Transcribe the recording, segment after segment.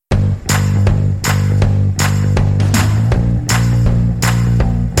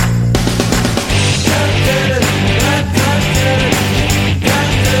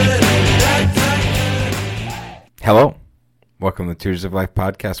Welcome to the Tutors of Life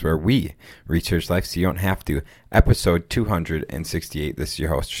podcast, where we research life so you don't have to. Episode 268. This is your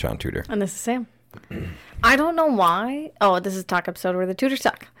host, Shaun Tutor. And this is Sam. I don't know why. Oh, this is a talk episode where the tutors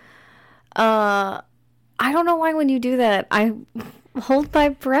talk. I don't know why when you do that, I hold my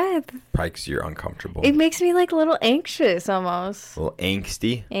breath. Probably because you're uncomfortable. It makes me like a little anxious almost. A little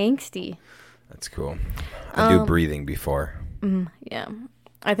angsty. Angsty. That's cool. I do breathing before. Yeah.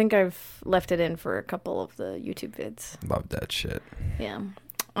 I think I've left it in for a couple of the YouTube vids. Love that shit. Yeah.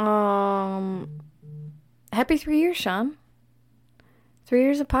 Happy 3 years, Shaun. 3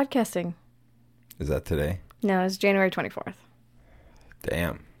 years of podcasting. Is that today? No, it's January 24th.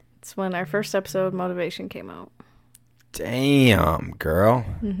 Damn. It's when our first episode, Motivation, came out. Damn, girl.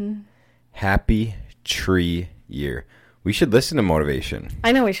 Mm-hmm. Happy tree year. We should listen to Motivation.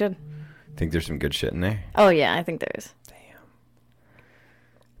 I know we should. Think there's some good shit in there? Oh, yeah, I think there is.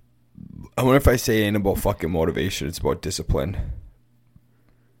 I wonder if I say it ain't about fucking motivation, it's about discipline.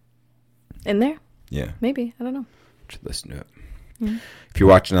 In there? Yeah. Maybe. I don't know. Should listen to it. Mm-hmm. If you're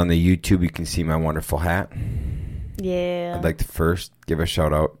watching on the YouTube, you can see my wonderful hat. Yeah. I'd like to first give a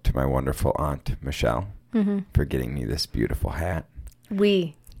shout out to my wonderful aunt, Michelle, for getting me this beautiful hat.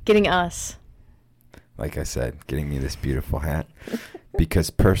 Getting us. Like I said, getting me this beautiful hat. Because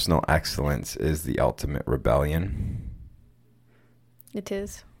personal excellence is the ultimate rebellion. It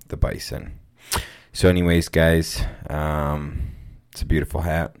is. The bison. So anyways, guys, it's a beautiful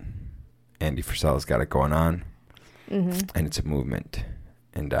hat. Andy Frisella's got it going on. Mm-hmm. And it's a movement.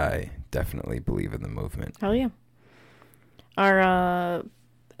 And I definitely believe in the movement. Hell yeah. Our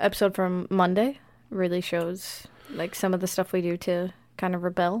episode from Monday really shows like some of the stuff we do to kind of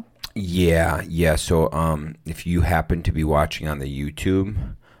rebel. Yeah. So if you happen to be watching on the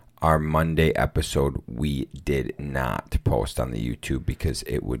YouTube, our Monday episode, we did not post on the YouTube because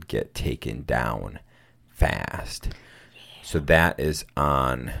it would get taken down fast. So that is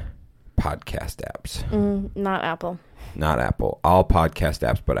on podcast apps. Not Apple. Not Apple. All podcast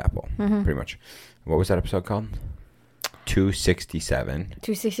apps but Apple, pretty much. What was that episode called? 267.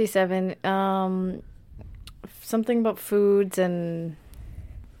 267. Something about foods and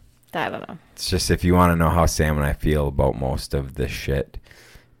I don't know. It's just if you want to know how Sam and I feel about most of the shit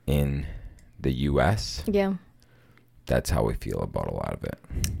in the U.S. Yeah. That's how we feel about a lot of it.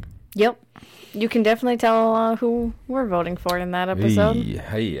 Yep. You can definitely tell who we're voting for in that episode.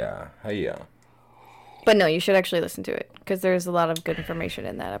 Hey. But no, you should actually listen to it because there's a lot of good information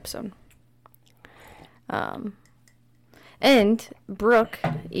in that episode. And Brooke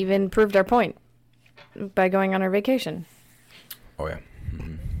even proved our point by going on her vacation. Oh, yeah.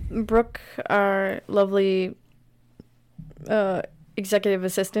 Mm-hmm. Brooke, our lovely executive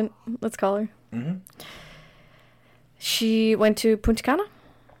assistant, let's call her. Mm-hmm. She went to Punta Cana?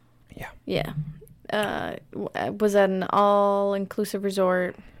 Yeah. Was at an all-inclusive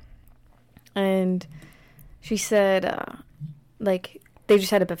resort. And she said, they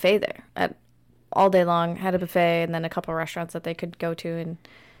just had a buffet there. All day long, had a buffet, and then a couple restaurants that they could go to. And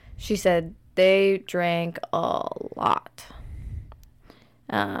she said they drank a lot.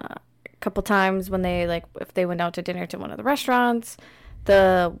 A couple times when they, if they went out to dinner to one of the restaurants,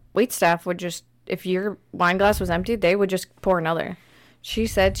 the waitstaff would just, if your wine glass was empty, they would just pour another. She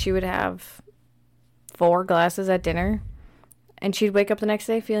said she would have 4 glasses at dinner, and she'd wake up the next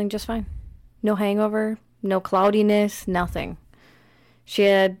day feeling just fine. No hangover, no cloudiness, nothing. She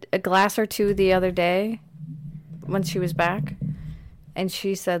had a glass or two the other day when she was back, and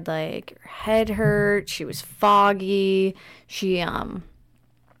she said, her head hurt, she was foggy, she,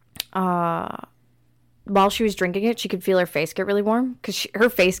 while she was drinking it, she could feel her face get really warm, because her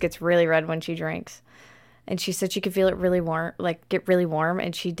face gets really red when she drinks. And she said she could feel it really warm, get really warm,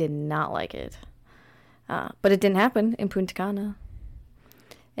 and she did not like it. But it didn't happen in Punta Cana.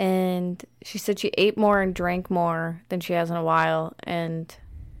 And she said she ate more and drank more than she has in a while and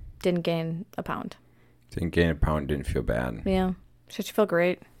didn't gain a pound. Didn't gain a pound, didn't feel bad. Yeah. She said she felt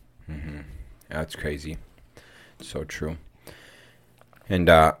great. Mm-hmm. That's crazy. So true. And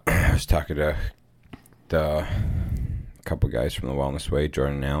I was talking to a couple guys from the Wellness Way,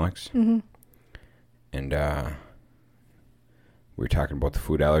 Jordan and Alex. Mm-hmm. And we were talking about the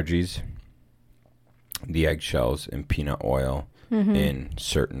food allergies, the eggshells and peanut oil in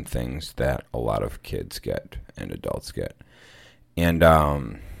certain things that a lot of kids get and adults get. And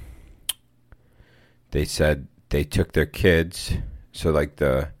they said they took their kids, so they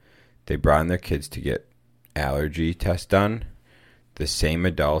brought in their kids to get allergy tests done. The same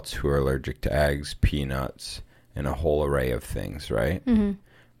adults who are allergic to eggs, peanuts, and a whole array of things, right? Mm-hmm.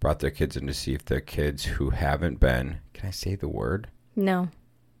 Brought their kids in to see if their kids who haven't been, can I say the word? No.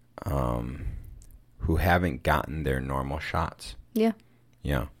 who haven't gotten their normal shots. Yeah.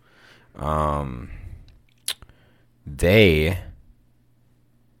 Yeah. They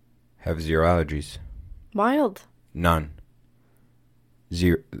have zero allergies. Wild. None.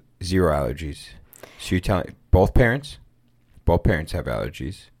 Zero allergies. So you're telling both parents have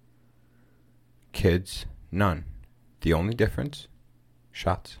allergies. Kids, none. The only difference,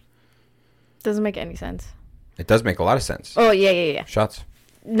 shots. Doesn't make any sense. It does make a lot of sense. Oh, yeah. Shots.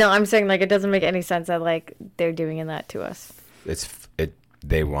 No, I'm saying, like, it doesn't make any sense that, like, they're doing that to us.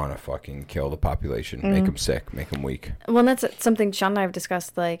 They want to fucking kill the population, make them sick, make them weak. Well, that's something Shaun and I have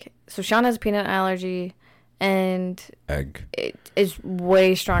discussed. Like, so Shaun has a peanut allergy, and Egg. it is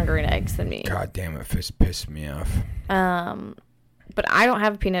way stronger in eggs than me. God damn it, this pissed me off. But I don't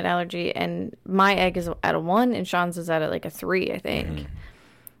have a peanut allergy, and my egg is at a 1, and Shaun's is at like a 3, I think. Mm-hmm.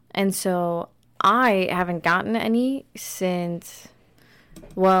 And so I haven't gotten any since,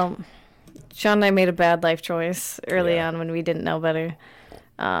 well, Shaun and I made a bad life choice early on when we didn't know better.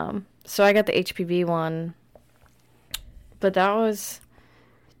 So I got the HPV one, but that was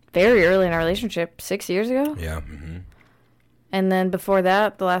very early in our relationship, 6 years ago. Yeah. Mm-hmm. And then before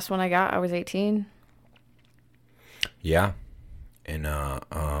that, the last one I got, I was 18. Yeah. And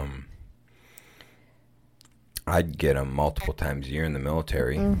I'd get them multiple times a year in the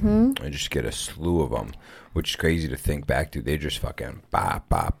military. Mm-hmm. I just get a slew of them, which is crazy to think back to. They just fucking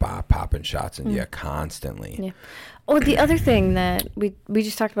popping shots in you constantly. Yeah. Oh, the other thing that we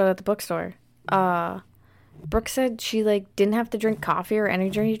just talked about at the bookstore, Brooke said she, like, didn't have to drink coffee or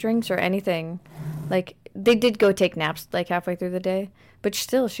energy drinks or anything. Like, they did go take naps, like, halfway through the day. But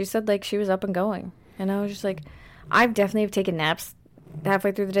still, she said, like, she was up and going. And I was just like, I've definitely taken naps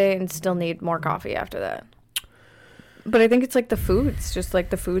halfway through the day and still need more coffee after that. But I think it's, like, the foods. Just, like,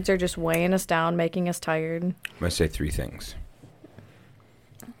 the foods are just weighing us down, making us tired. I'm going to say 3 things.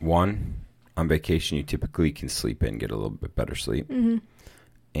 1, on vacation, you typically can sleep in, get a little bit better sleep. Mm-hmm.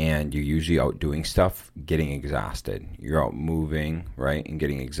 And you're usually out doing stuff, getting exhausted. You're out moving, right, and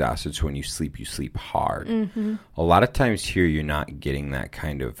getting exhausted. So when you sleep hard. Mm-hmm. A lot of times here, you're not getting that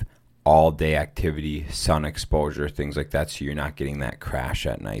kind of all-day activity, sun exposure, things like that. So you're not getting that crash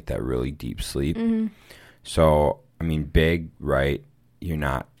at night, that really deep sleep. Mm-hmm. So, I mean, big, right, you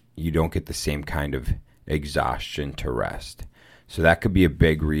don't get the same kind of exhaustion to rest. So that could be a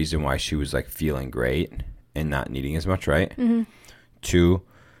big reason why she was, like, feeling great and not needing as much, right? Mm-hmm. 2,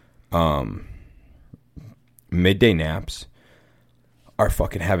 midday naps are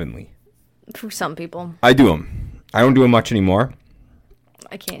fucking heavenly. For some people. I do them. I don't do them much anymore.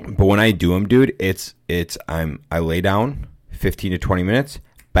 I can't. But when I do them, dude, I lay down 15 to 20 minutes,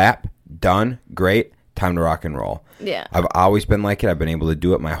 bap, done, great, time to rock and roll. Yeah. I've always been like it. I've been able to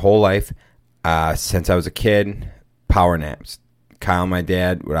do it my whole life. Since I was a kid, power naps. Kyle, my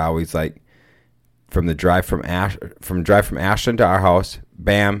dad, would always, like, from the drive from Ashland to our house,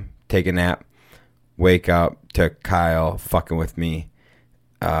 bam, take a nap, wake up to Kyle fucking with me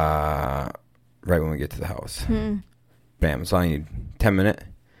right when we get to the house. Bam, it's all you need. 10 minute,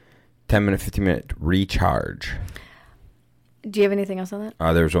 15-minute recharge. Do you have anything else on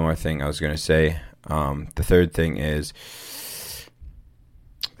that? There was one more thing I was going to say. The third thing is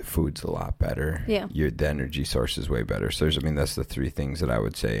the food's a lot better. Yeah. The energy source is way better. So that's the 3 things that I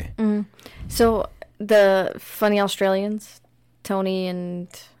would say. Mm. So the funny Australians, Tony and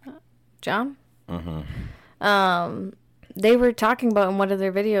John, they were talking about in one of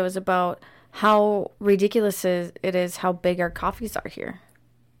their videos about how ridiculous it is how big our coffees are here.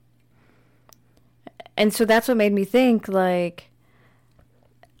 And so that's what made me think, like,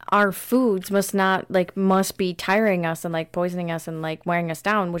 our foods must be tiring us and, like, poisoning us and, like, wearing us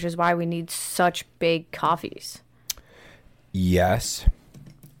down, which is why we need such big coffees. Yes.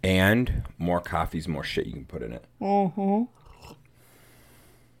 And more coffees, more shit you can put in it. Mm-hmm.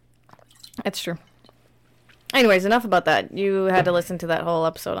 That's true. Anyways, enough about that. You had to listen to that whole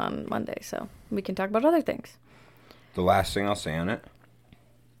episode on Monday, so we can talk about other things. The last thing I'll say on it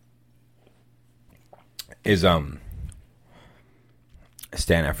is Stan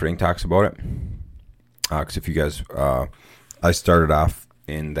Efferding talks about it. Because if you guys, I started off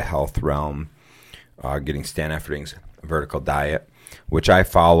in the health realm, getting Stan Efferding's vertical diet, which I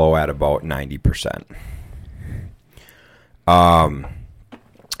follow at about 90%.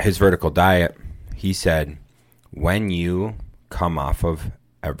 His vertical diet, he said, when you come off of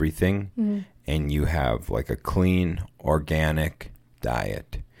everything and you have, like, a clean, organic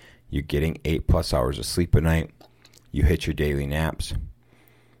diet, you're getting 8+ hours of sleep a night, you hit your daily naps,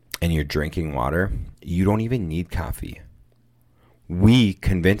 and you're drinking water, you don't even need coffee. We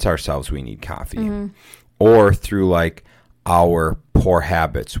convince ourselves we need coffee. Or through, like, our poor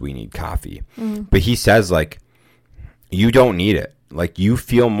habits, we need coffee. But he says, like, you don't need it. Like, you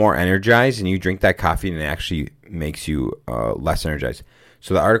feel more energized and you drink that coffee and it actually makes you less energized.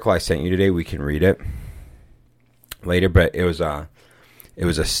 So the article I sent you today, we can read it later, but it was a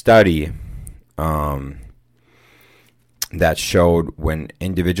study that showed when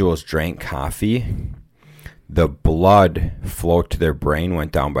individuals drank coffee, the blood flow to their brain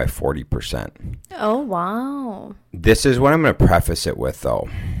went down by 40%. Oh, wow. This is what I'm going to preface it with, though.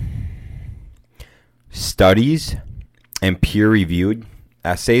 Studies and peer-reviewed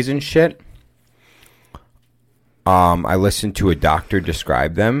essays and shit, I listened to a doctor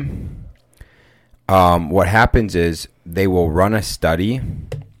describe them. What happens is they will run a study,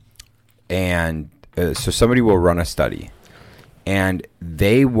 and so somebody will run a study, and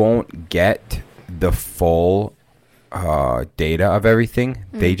they won't get the full data of everything.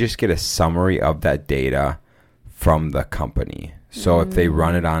 They just get a summary of that data from the company. So if they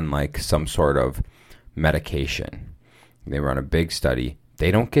run it on like some sort of medication, they run a big study,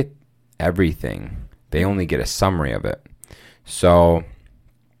 they don't get everything. They only get a summary of it. So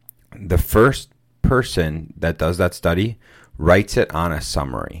the first person that does that study writes it on a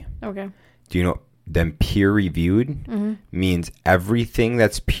summary. Okay. Do you know? Then peer-reviewed means everything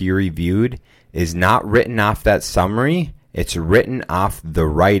that's peer-reviewed is not written off that summary. It's written off the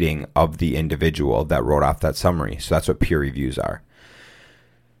writing of the individual that wrote off that summary. So that's what peer reviews are.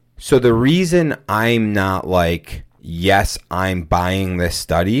 So the reason I'm not like, yes, I'm buying this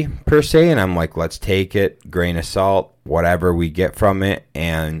study per se, and I'm like, let's take it, grain of salt, whatever we get from it,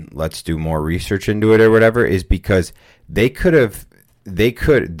 and let's do more research into it or whatever, is because this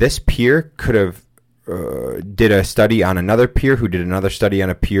peer could have did a study on another peer who did another study on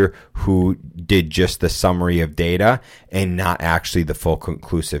a peer who did just the summary of data and not actually the full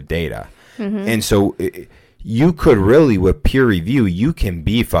conclusive data. And so you could really, with peer review, you can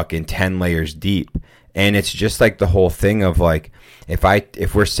be fucking 10 layers deep. And it's just like the whole thing of like,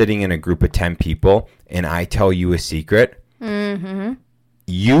 if we're sitting in a group of 10 people and I tell you a secret,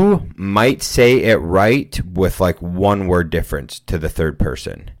 you might say it right with like one word difference to the third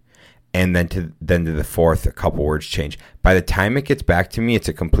person. And then to the fourth, a couple words change. By the time it gets back to me, it's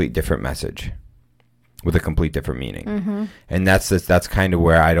a complete different message with a complete different meaning. And that's kind of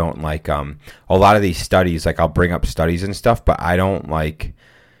where I don't like a lot of these studies. Like, I'll bring up studies and stuff, but I don't like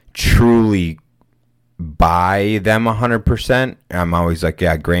truly buy them 100%. I'm always like,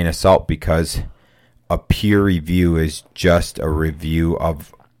 yeah, grain of salt, because a peer review is just a review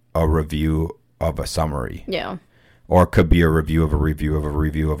of a summary. Yeah. Or it could be a review of a review of a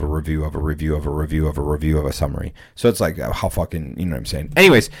review of a review of a review of a review of a review of a summary. So it's like, how fucking, you know what I'm saying?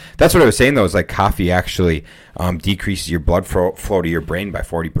 Anyways, that's what I was saying, though, is like coffee actually decreases your blood flow to your brain by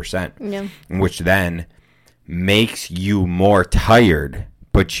 40%. Yeah. Which then makes you more tired.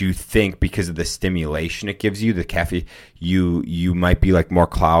 But you think because of the stimulation it gives you, the caffeine, you might be like more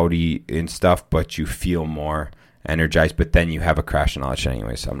cloudy and stuff, but you feel more energized. But then you have a crash of knowledge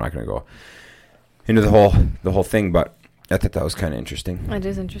anyway, so I'm not going to go into the whole thing, but I thought that was kind of interesting. It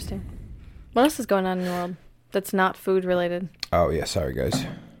is interesting. What else is going on in the world that's not food related? Oh yeah, sorry guys.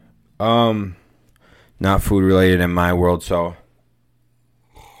 Not food related in my world, so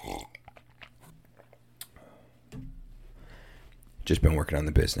just been working on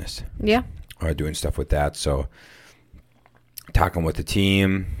the business. Yeah. Doing stuff with that, so talking with the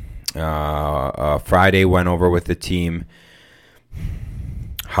team. Friday went over with the team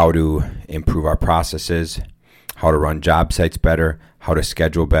how to improve our processes, how to run job sites better, how to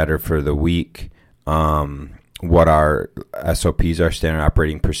schedule better for the week, what our SOPs are, standard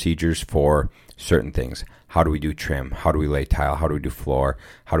operating procedures for certain things. How do we do trim? How do we lay tile? How do we do floor?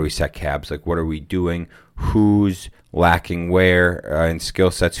 How do we set cabs? Like, what are we doing? Who's lacking where in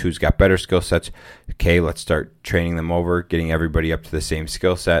skill sets? Who's got better skill sets? Okay, let's start training them over, getting everybody up to the same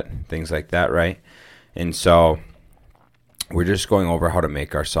skill set, things like that, right? And so we're just going over how to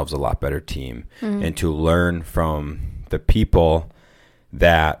make ourselves a lot better team and to learn from the people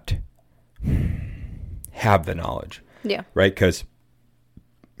that have the knowledge. Yeah. Right? Because,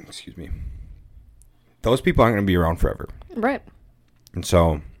 excuse me, those people aren't going to be around forever. Right. And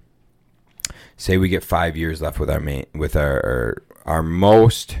so, say we get 5 years left with our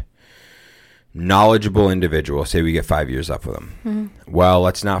most knowledgeable individual. Say we get 5 years left with them. Well,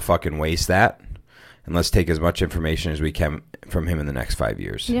 let's not fucking waste that. And let's take as much information as we can from him in the next 5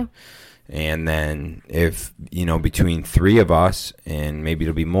 years. Yeah. And then if, between three of us, and maybe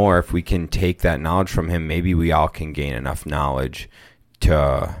it'll be more, if we can take that knowledge from him, maybe we all can gain enough knowledge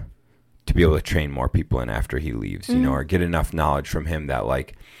to be able to train more people in after he leaves, or get enough knowledge from him that,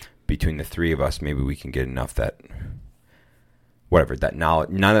 like, between the three of us, maybe we can get enough that whatever, that knowledge,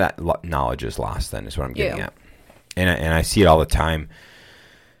 none of that knowledge is lost then is what I'm getting at. And I see it all the time.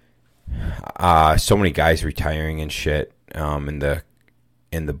 So many guys retiring and shit in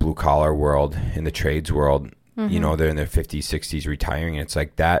the blue collar world, in the trades world, you know, they're in their 50s, 60s retiring, and it's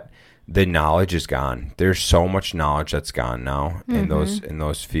like that. The knowledge is gone. There's so much knowledge that's gone now in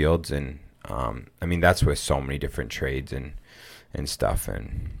those fields, and I mean that's with so many different trades and stuff,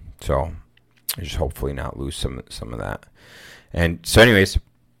 and so just hopefully not lose some of that. And so, anyways,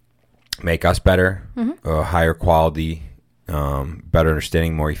 make us better, higher quality, better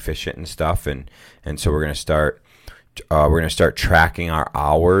understanding, more efficient and stuff, and so we're gonna start tracking our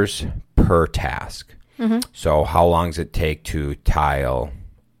hours per task. So how long does it take to tile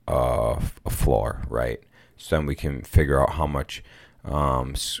a floor, right? So then we can figure out how much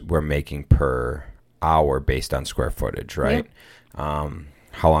we're making per hour based on square footage, right?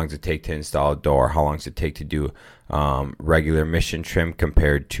 How long does it take to install a door? How long does it take to do regular mission trim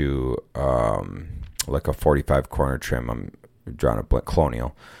compared to like a 45 corner trim? I'm drawing a blank,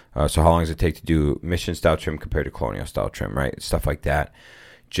 colonial. So how long does it take to do mission style trim compared to colonial style trim, right? Stuff like that.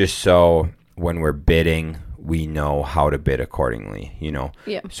 Just so when we're bidding, we know how to bid accordingly, you know?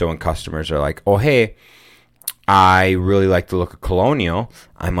 Yeah. So when customers are like, oh, hey, I really like the look of colonial,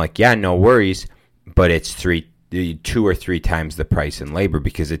 I'm like, yeah, no worries, but it's 2 or 3 times the price in labor,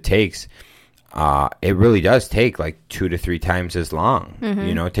 because it takes, it really does take like 2 to 3 times as long.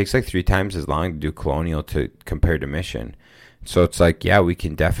 You know, it takes like 3 times as long to do colonial compared to mission. So it's like, yeah, we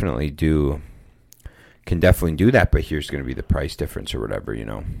can definitely do that, but here's going to be the price difference or whatever, you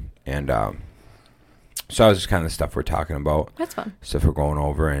know? And so that's just kind of the stuff we're talking about. That's fun. Stuff we're going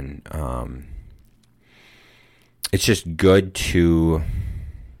over, and it's just good to.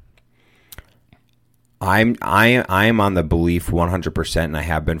 I am on the belief 100%, and I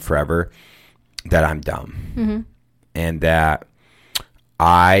have been forever, that I'm dumb, and that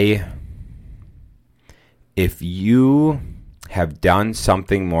if you have done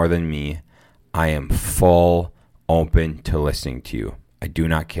something more than me, I am full open to listening to you. I do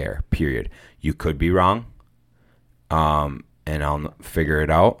not care, period. You could be wrong, and I'll figure it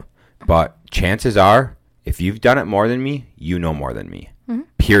out. But chances are, if you've done it more than me, you know more than me,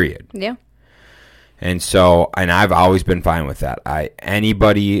 period. Yeah. And so, and I've always been fine with that.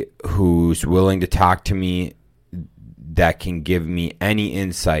 Anybody who's willing to talk to me that can give me any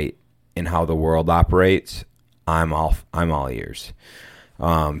insight in how the world operates, I'm all ears.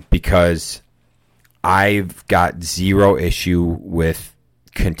 Because I've got zero issue with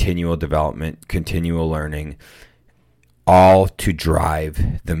continual development, continual learning, all to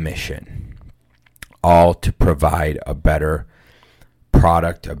drive the mission, all to provide a better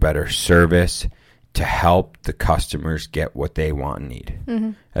product, a better service, to help the customers get what they want and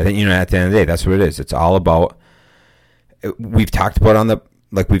need. I think, you know, at the end of the day, that's what it is. It's all about, we've talked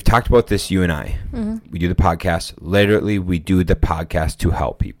about this, you and I. We do the podcast. Literally, we do the podcast to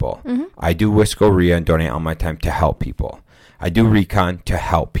help people. I do Wisco-RIA and donate all my time to help people. I do recon to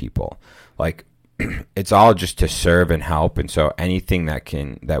help people. Like, it's all just to serve and help. And so anything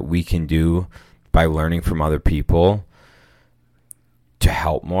that we can do by learning from other people to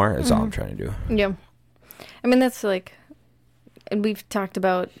help more is all I'm trying to do. Yeah. I mean, that's like, and we've talked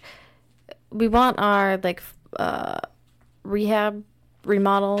about, we want our like rehab,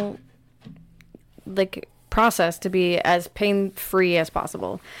 remodel, like process to be as pain-free as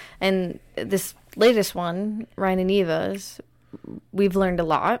possible. And this latest one, Ryan and Eva's, we've learned a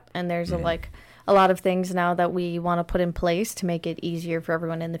lot, and there's a lot of things now that we want to put in place to make it easier for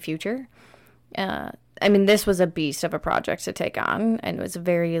everyone in the future. I mean, this was a beast of a project to take on, and it was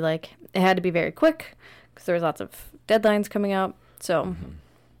very, like, it had to be very quick because there was lots of deadlines coming up. So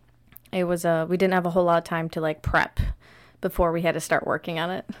it was, we didn't have a whole lot of time to, like, prep before we had to start working on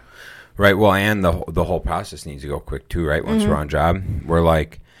it. Right. Well, and the whole process needs to go quick too, right? Once we're on job, we're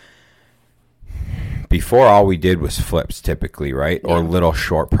like, before all we did was flips typically, right? Yeah. Or little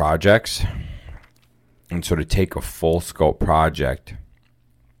short projects. And so to take a full scope project,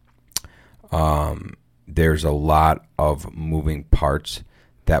 there's a lot of moving parts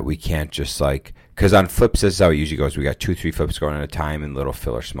that we can't just like, because on flips, this is how it usually goes. We got 2-3 flips going at a time and little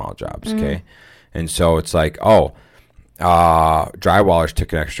filler small jobs. Okay. And so it's like, drywallers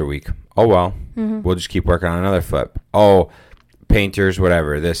took an extra week. Oh, well, we'll just keep working on another flip. Oh, painters,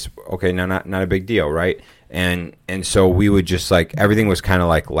 whatever. This, okay, no, not a big deal, right? And so we would just like, everything was kind of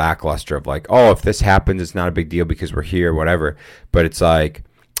like lackluster of like, oh, if this happens, it's not a big deal because we're here, whatever. But it's like,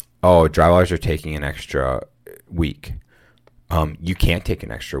 oh, drywallers are taking an extra week. You can't take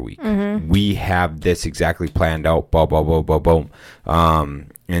an extra week. We have this exactly planned out, boom, boom, boom, boom.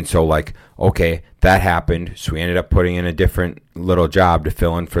 And so, like, okay, that happened. So we ended up putting in a different little job to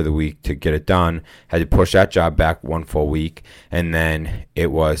fill in for the week to get it done. Had to push that job back 1 full week. And then it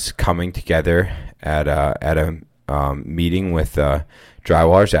was coming together at a meeting with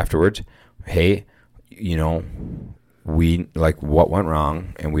drywallers afterwards. Hey, you know, we, like, what went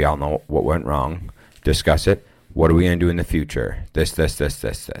wrong? And we all know what went wrong. Discuss it. What are we going to do in the future? This.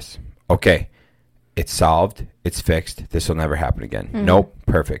 Okay. It's solved. It's fixed. This will never happen again. Mm-hmm. Nope.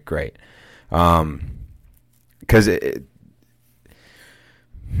 Perfect. Great. Because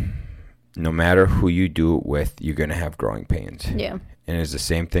no matter who you do it with, you're going to have growing pains. Yeah. And it's the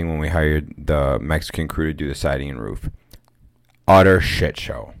same thing when we hired the Mexican crew to do the siding and roof. Utter shit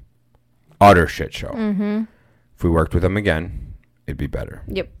show. Mm-hmm. If we worked with them again, it'd be better.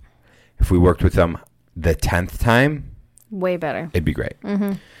 Yep. If we worked with them the 10th time, way better. It'd be great.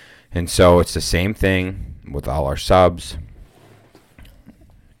 Mm-hmm. And so it's the same thing with all our subs.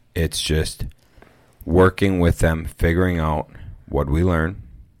 It's just working with them, figuring out what we learn,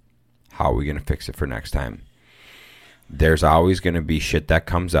 how are we going to fix it for next time. There's always going to be shit that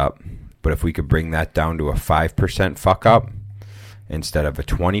comes up, but if we could bring that down to a 5% fuck up instead of a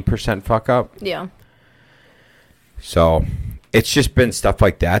 20% fuck up. Yeah. So it's just been stuff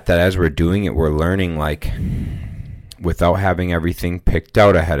like that as we're doing it, we're learning, like, without having everything picked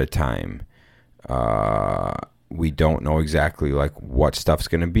out ahead of time. We don't know exactly, like, what stuff's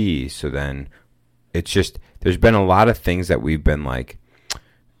going to be. So then it's just, there's been a lot of things that we've been, like,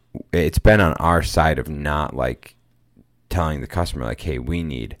 it's been on our side of not, like, telling the customer, like, hey, we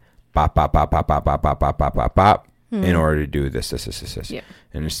need bop, bop, bop, bop, bop, bop, bop, bop, bop, bop, bop, in order to do this. Yeah.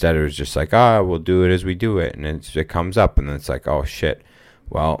 And instead it was just like, we'll do it as we do it. And it comes up, and then it's like, oh, shit.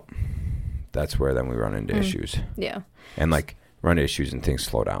 Well, that's where then we run into issues. Yeah. And, like, run into issues and things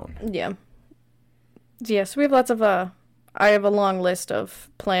slow down. Yeah. Yeah, so we have lots of, I have a long list of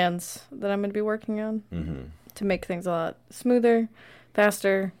plans that I'm going to be working on to make things a lot smoother,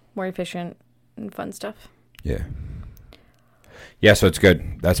 faster, more efficient, and fun stuff. Yeah. Yeah, so it's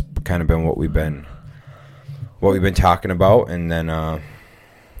good. That's kind of been what we've been talking about. And then,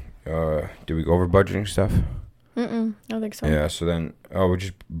 did we go over budgeting stuff? I don't think so. Yeah, so then, we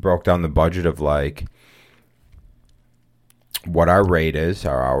just broke down the budget of, like, what our rate is,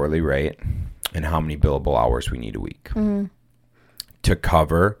 our hourly rate, and how many billable hours we need a week to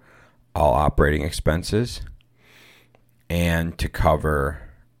cover all operating expenses and to cover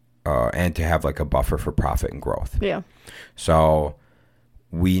and to have, like, a buffer for profit and growth. Yeah. So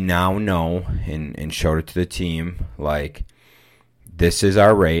we now know and showed it to the team, like, this is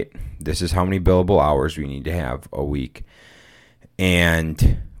our rate. This is how many billable hours we need to have a week.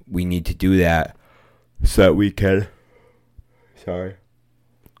 And we need to do that so that we can...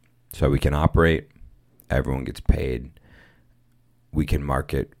 So we can operate, everyone gets paid, we can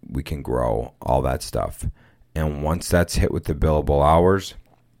market, we can grow, all that stuff. And once that's hit with the billable hours,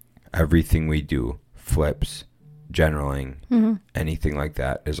 everything we do, flips, generaling, anything like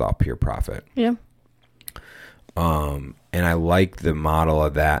that is all pure profit. Yeah. And I like the model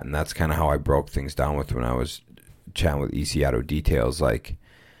of that, and that's kind of how I broke things down with when I was chatting with EC Auto Details. Like,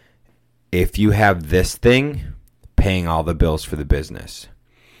 if you have this thing paying all the bills for the business,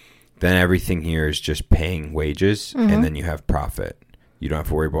 then everything here is just paying wages, and then you have profit. You don't have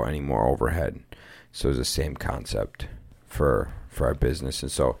to worry about any more overhead. So it's the same concept for our business.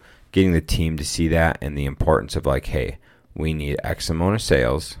 And so getting the team to see that and the importance of, like, hey, we need X amount of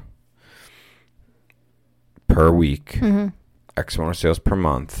sales per week, X amount of sales per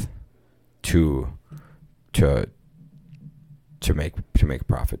month to make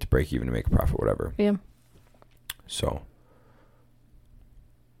profit, to break even, to make a profit, whatever. Yeah. So,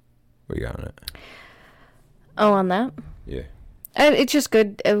 what you got on it? Oh, on that? Yeah. It's just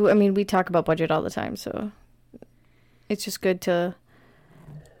good. I mean, we talk about budget all the time, so it's just good to...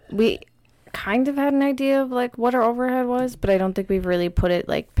 We kind of had an idea of, like, what our overhead was, but I don't think we've really put it,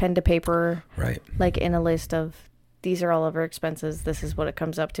 like, pen to paper. Right. Like, in a list of, these are all of our expenses, this is what it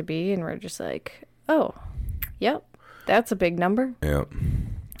comes up to be, and we're just like, oh, yep, that's a big number. Yep.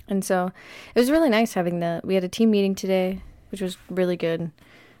 And so it was really nice having we had a team meeting today, which was really good,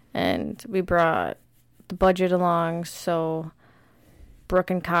 and we brought the budget along, so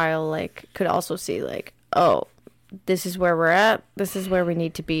Brooke and Kyle, like, could also see, like, oh, this is where we're at, this is where we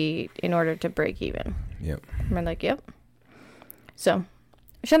need to be in order to break even. Yep. And we're like, yep. So,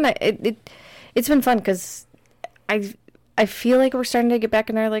 it's been fun because I feel like we're starting to get back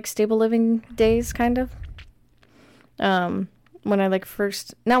in our, like, stable living days, kind of. When I, like,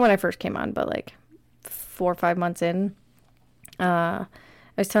 not when I first came on, but, like, 4 or 5 months in, I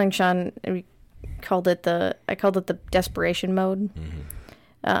was telling Shaun, I called it the desperation mode.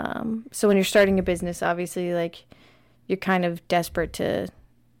 So when you're starting a business, obviously, like, you're kind of desperate to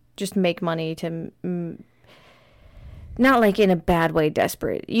just make money to, not like in a bad way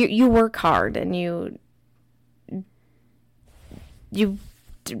desperate. You work hard and you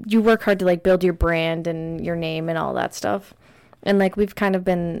work hard to, like, build your brand and your name and all that stuff. And, like, we've kind of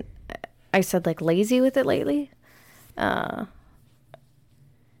been, I said, like, lazy with it lately.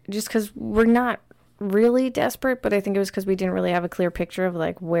 Just because we're not really desperate, but I think it was because we didn't really have a clear picture of,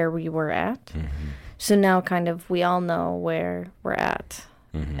 like, where we were at. Mm-hmm. So now kind of we all know where we're at.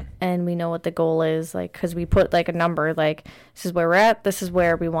 Mm-hmm. And we know what the goal is, like, because we put, like, a number, like, this is where we're at, this is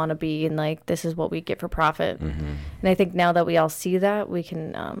where we want to be, and, like, this is what we get for profit. Mm-hmm. And I think now that we all see that, we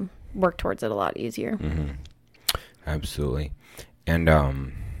can work towards it a lot easier. Mm-hmm. Absolutely. And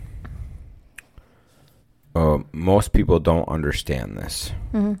most people don't understand this.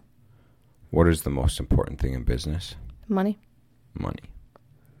 Mm-hmm. What is the most important thing in business? Money. Money.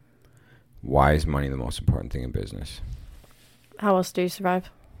 Why is money the most important thing in business? How else do you survive?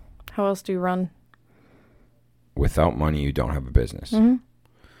 How else do you run? Without money, you don't have a business. Mm-hmm.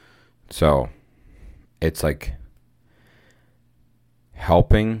 So it's like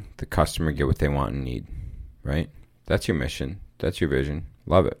helping the customer get what they want and need, right? That's your mission. That's your vision.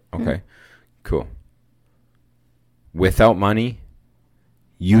 Love it. Okay, mm-hmm. Cool. Without money,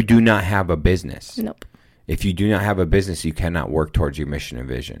 you do not have a business. Nope. If you do not have a business, you cannot work towards your mission and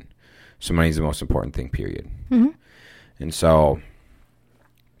vision. So money is the most important thing, period. Mm-hmm. And so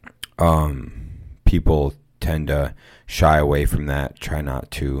people tend to shy away from that, try not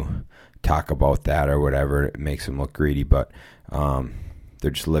to talk about that or whatever. It makes them look greedy, but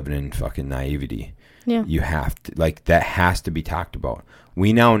they're just living in fucking naivety. Yeah. You have to, like, that has to be talked about.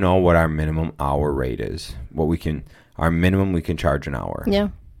 We now know what our minimum hour rate is. Our minimum we can charge an hour. Yeah.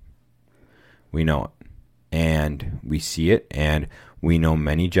 We know it. And we see it, and we know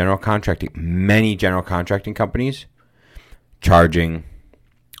many general contracting companies charging.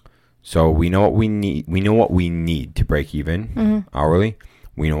 So we know what we need. We know what we need to break even mm-hmm. hourly.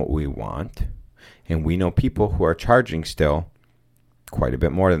 We know what we want. And we know people who are charging still quite a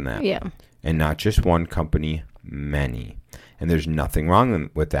bit more than that. Yeah. And not just one company, many. And there's nothing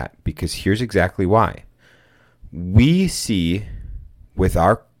wrong with that, because here's exactly why. We see we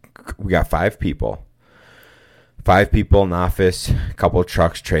got 5 people. 5 people in the office, a couple of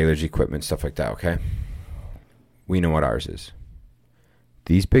trucks, trailers, equipment, stuff like that, okay? We know what ours is.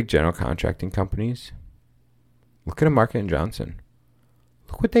 These big general contracting companies, look at a Market & Johnson.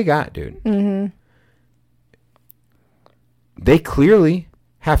 Look what they got, dude. Mm-hmm. They clearly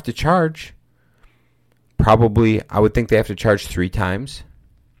have to charge probably, I would think they have to charge 3 times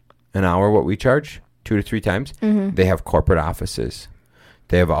an hour what we charge, 2 to 3 times. Mm-hmm. They have corporate offices.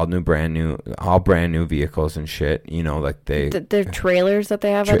 They have all brand new vehicles and shit. You know, like their trailers that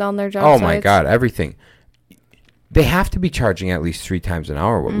they have on their job sites. Oh my God, everything. They have to be charging at least 3 times an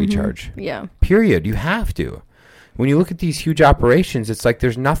hour what mm-hmm. we charge. Yeah. Period. You have to. When you look at these huge operations, it's like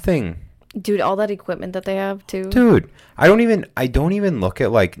there's nothing. Dude, all that equipment that they have too. Dude, I don't even look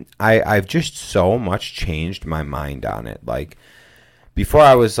at, like, I've just so much changed my mind on it. Like, before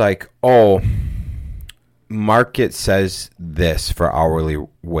I was like, oh, market says this for hourly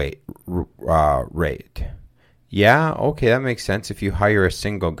rate. Yeah, okay, that makes sense if you hire a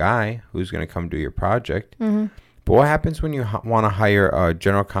single guy who's going to come do your project. Mm-hmm. But what happens when you want to hire a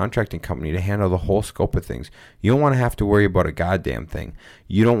general contracting company to handle the whole scope of things? You don't want to have to worry about a goddamn thing.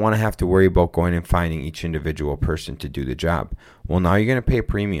 You don't want to have to worry about going and finding each individual person to do the job. Well, now you're going to pay a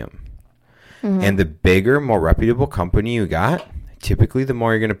premium. Mm-hmm. And the bigger, more reputable company you got, typically the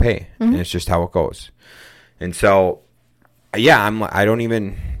more you're going to pay. Mm-hmm. And it's just how it goes. And so, yeah, it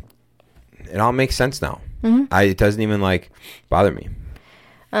all makes sense now. Mm-hmm. It doesn't even, like, bother me.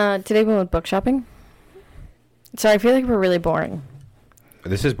 Today we went book shopping. So I feel like we're really boring.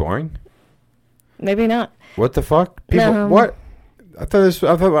 This is boring? Maybe not. What the fuck? People, what?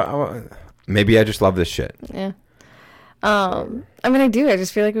 Maybe I just love this shit. Yeah. I mean, I do. I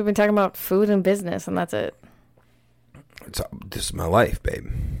just feel like we've been talking about food and business, and that's it. This is my life, babe.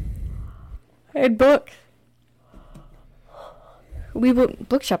 And books. We went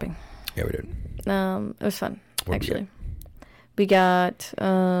book shopping. Yeah, we did. It was fun, actually. We got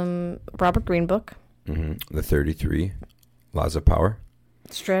Robert Greene book. Mm-hmm. The 33 Laws of Power.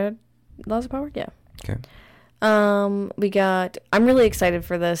 Laws of Power? Yeah. Okay. We got, I'm really excited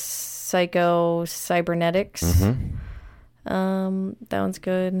for this Psycho-Cybernetics. Mm-hmm. That one's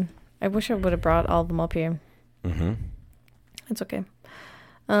good. I wish I would have brought all of them up here. Mm-hmm. It's okay.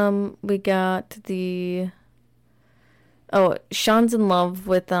 We got Shaun's in Love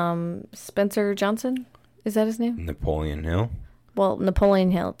with Spencer Johnson. Is that his name? Napoleon Hill. Well,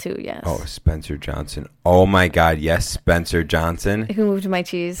 Napoleon Hill, too, yes. Oh, Spencer Johnson. Oh, my God. Yes, Spencer Johnson. Who Moved My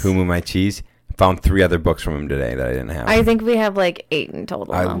Cheese. Who Moved My Cheese. Found 3 other books from him today that I didn't have. I think we have like 8 in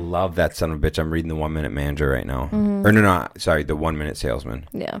total. I now. love that son of a bitch. I'm reading the 1 Minute Manager right now. Mm-hmm. Or no, sorry, the 1 Minute Salesman.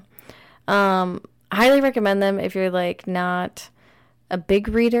 Yeah. Highly recommend them if you're like not a big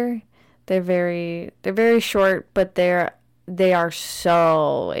reader. They're very short, but they are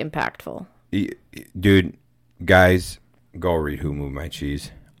so impactful. Dude, guys, go read Who Moved My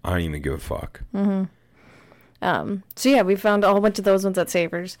Cheese. I don't even give a fuck. Mm-hmm. So yeah, we found a whole bunch of those ones at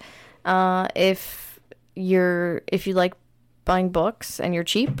Savers. If you like buying books and you're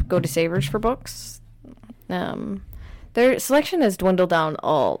cheap, go to Savers for books. Their selection has dwindled down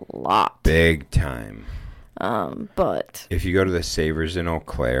a lot. Big time. But if you go to the Savers in Eau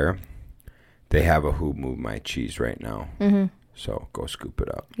Claire, they have a Who Moved My Cheese right now. Mm-hmm. So go scoop it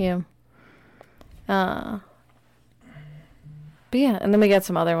up. Yeah. But yeah, and then we got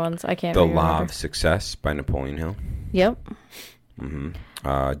some other ones. I can't. The really Law remember. of Success by Napoleon Hill. Yep. Mm-hmm.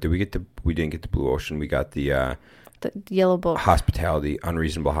 We didn't get the Blue Ocean. We got the Yellow Book. Hospitality,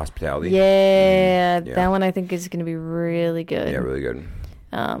 Unreasonable Hospitality. Yeah, that one I think is going to be really good. Yeah, really good.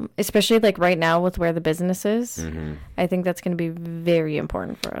 Especially like right now with where the business is. Mm-hmm. I think that's going to be very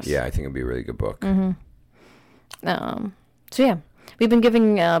important for us. Yeah, I think it'll be a really good book. Mm-hmm. So yeah, we've been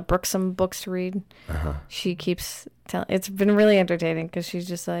giving Brooke some books to read. Uh-huh. She keeps telling. It's been really entertaining because she's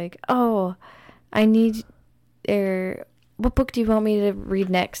just like, "Oh, I need what book do you want me to read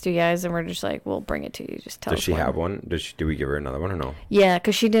next, you guys?" And we're just like, "We'll bring it to you. Just tell us." Does she have one? Did we give her another one or no? Yeah,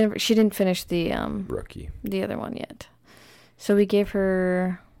 because she didn't finish the Rookie, the other one yet. So we gave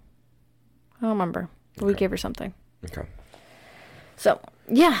her. I don't remember, but we gave her something. Okay. So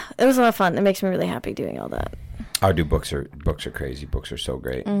yeah, it was a lot of fun. It makes me really happy doing all that. Oh, dude, books are crazy. Books are so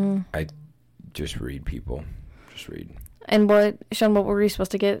great. Mm-hmm. I just read, people. Just read. And Sean, what were we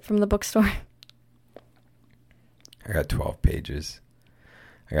supposed to get from the bookstore? I got 12 pages.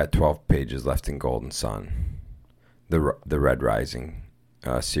 I got 12 pages left in Golden Sun. The Red Rising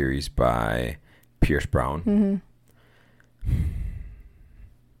series by Pierce Brown. Mm-hmm.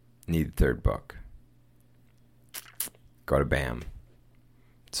 Need the 3rd book. Go to BAM.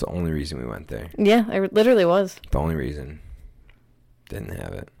 It's the only reason we went there. Yeah, it literally was. The only reason. Didn't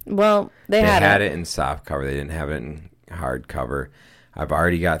have it. Well, they had it in soft cover. They didn't have it in hardcover. I've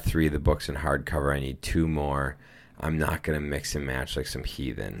already got 3 of the books in hardcover. I need 2 more. I'm not going to mix and match like some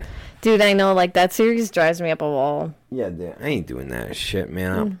heathen. Dude, I know. Like, that series drives me up a wall. Yeah, I ain't doing that shit,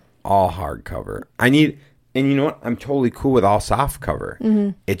 man. I'm all hardcover. And you know what? I'm totally cool with all soft cover. Mm-hmm.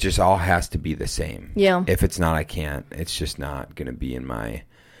 It just all has to be the same. Yeah. If it's not, I can't. It's just not going to be in my...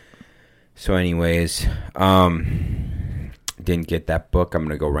 So anyways, didn't get that book. I'm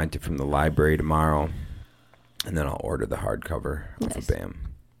going to go rent it from the library tomorrow. And then I'll order the hardcover off of BAM.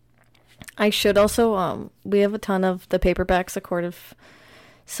 I should also, we have a ton of the paperbacks, A Court of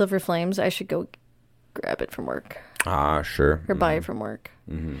Silver Flames. I should go grab it from work. Sure. Or buy it from work.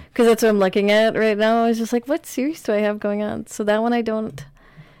 Because that's what I'm looking at right now. I was just like, what series do I have going on? So that one I don't.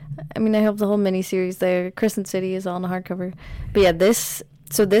 I mean, I have the whole mini-series there. Crescent City is all in the hardcover. But yeah, this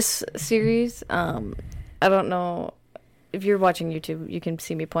series, I don't know. If you're watching YouTube, you can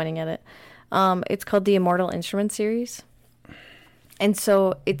see me pointing at it. It's called the Immortal Instrument series. And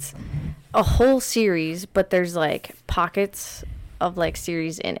so it's a whole series, but there's like pockets of like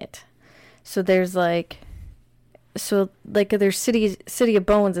series in it. So there's like there's City of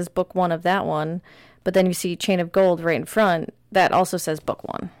Bones is book 1 of that one, but then you see Chain of Gold right in front. That also says book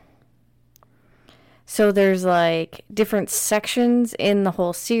 1. So there's like different sections in the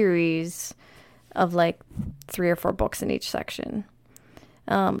whole series of like 3 or 4 books in each section.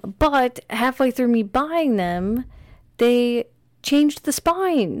 But halfway through me buying them, they changed the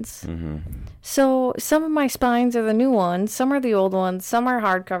spines. Mm-hmm. So some of my spines are the new ones, some are the old ones, some are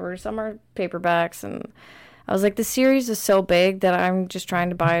hardcovers, some are paperbacks, and I was like, the series is so big that I'm just trying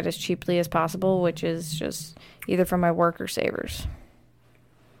to buy it as cheaply as possible, which is just either from my work or Savers.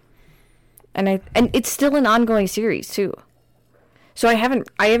 And it's still an ongoing series too. So I haven't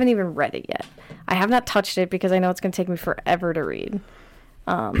even read it yet. I have not touched it because I know it's going to take me forever to read.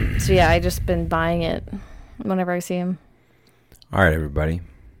 So yeah, I just been buying it whenever I see him. All right, everybody.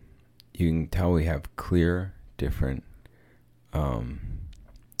 You can tell we have clear, different,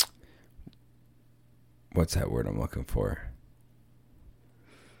 what's that word I'm looking for?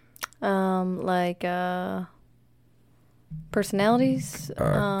 Personalities?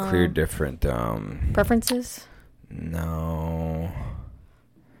 Clear, different, preferences? No.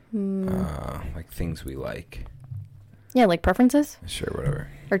 Like things we like. Yeah, like preferences? Sure, whatever.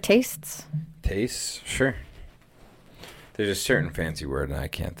 Or tastes? Tastes? Sure. There's a certain fancy word that I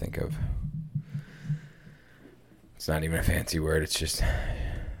can't think of. It's not even a fancy word. It's just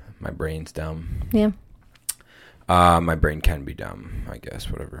my brain's dumb. Yeah. My brain can be dumb, I guess,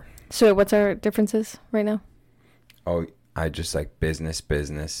 whatever. So what's our differences right now? Oh, I just like business,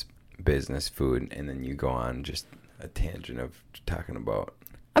 food, and then you go on just a tangent of talking about.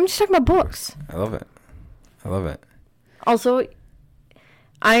 I'm just talking about books. I love it. Also,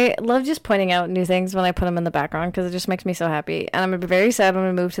 I love just pointing out new things when I put them in the background because it just makes me so happy. And I'm going to be very sad when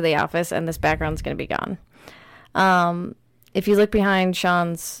we move to the office and this background's going to be gone. If you look behind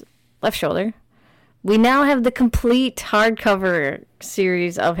Shaun's left shoulder, we now have the complete hardcover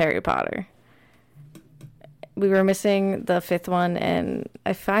series of Harry Potter. We were missing the 5th one, and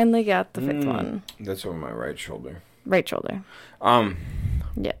I finally got the 5th one. That's over my right shoulder. Right shoulder.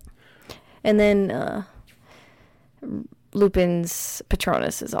 Yeah. And then Lupin's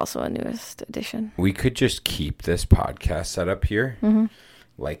Patronus is also a newest edition. We could just keep this podcast set up here,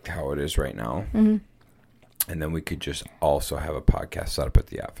 like how it is right now. Mm-hmm. And then we could just also have a podcast set up at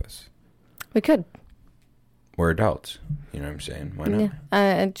the office. We could. We're adults. You know what I'm saying? Why not?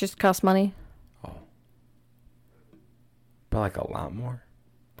 Yeah. It just costs money. Oh. But like a lot more?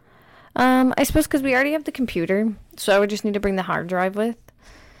 I suppose because we already have the computer. So I would just need to bring the hard drive with.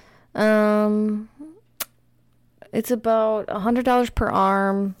 It's about $100 per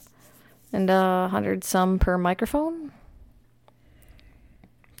arm and $100 some per microphone.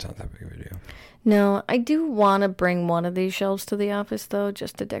 It's not that big of a deal. No, I do want to bring one of these shelves to the office, though,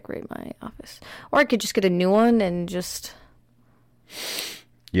 just to decorate my office. Or I could just get a new one and just...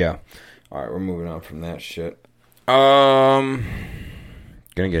 Yeah. All right, we're moving on from that shit. Gonna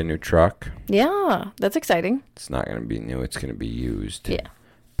get a new truck. Yeah, that's exciting. It's not gonna be new. It's gonna be used. Yeah.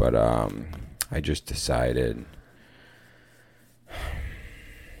 But I just decided...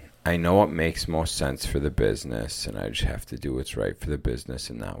 I know what makes most sense for the business, and I just have to do what's right for the business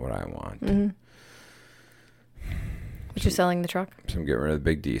and not what I want. Mm-hmm. But you're selling the truck? So I'm getting rid of the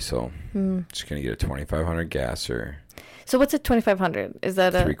big diesel. Just going to get a 2,500 gasser. So what's a 2,500? Is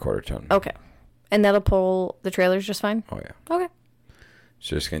that a... 3/4 ton. Okay. And that'll pull the trailers just fine? Oh, yeah. Okay.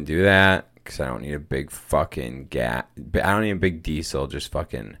 So just going to do that because I don't need a big fucking I don't need a big diesel just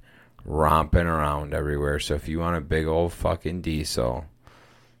fucking romping around everywhere. So if you want a big old fucking diesel...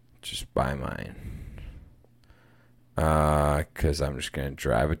 just buy mine. Because I'm just going to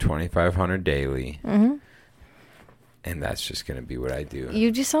drive a 2,500 daily. Mm-hmm. And that's just going to be what I do. You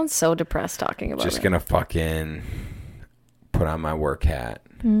just sound so depressed talking about it. Just going to fucking put on my work hat.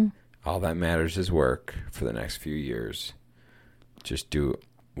 Mm. All that matters is work for the next few years. Just do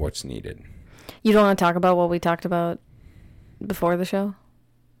what's needed. You don't want to talk about what we talked about before the show?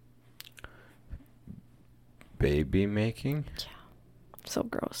 Baby making? Yeah. So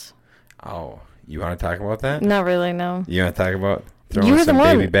gross. Oh, you want to talk about that? Not really, no. You want to talk about throwing some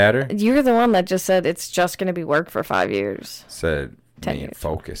baby batter? You're the one that just said it's just going to be work for 5 years. Said main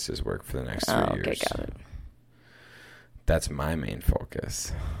focus is work for the next 3 years. Okay, got it. That's my main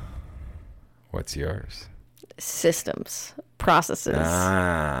focus. What's yours? Systems, processes.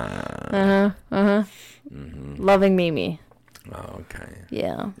 Mm-hmm. Loving Mimi. Oh, okay.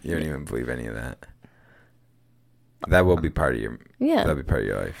 Yeah. You don't even believe any of that. That will be part of your... Yeah. That'll be part of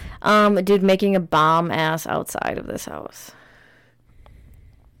your life. Dude, making a bomb ass outside of this house.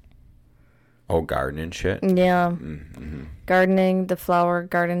 Oh, gardening shit? Yeah. Mm-hmm. Gardening, the flower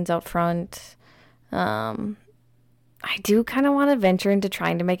gardens out front. I do kind of want to venture into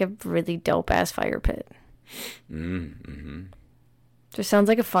trying to make a really dope ass fire pit. Mm-hmm. Just sounds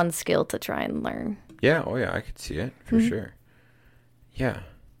like a fun skill to try and learn. Yeah. Oh, yeah. I could see it for sure. Yeah.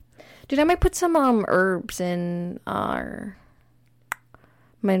 Dude, I might put some herbs in some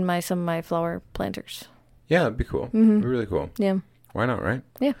of my flower planters. Yeah, that'd be cool. Mm-hmm. It'd be really cool. Yeah. Why not, right?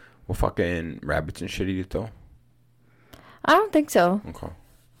 Yeah. Well, fucking rabbits and shit eat it, though? I don't think so. Okay.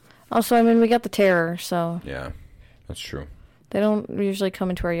 Also, I mean, we got the terror, so... Yeah, that's true. They don't usually come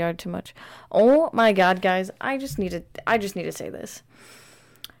into our yard too much. Oh, my God, guys. I just need to say this.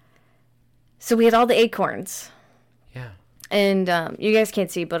 So we had all the acorns. Yeah. And you guys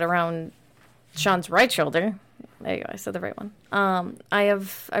can't see, but around Shaun's right shoulder, there you go, I said the right one.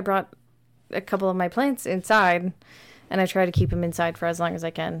 I brought a couple of my plants inside, and I try to keep them inside for as long as I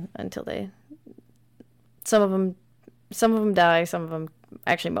can until some of them die, some of them,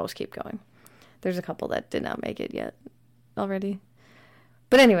 actually most keep going. There's a couple that did not make it yet already.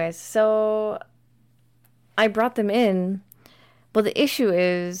 But anyways, so I brought them in. Well, the issue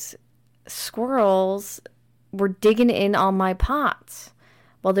is squirrels were digging in all my pots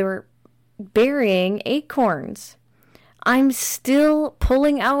while they were burying acorns. I'm still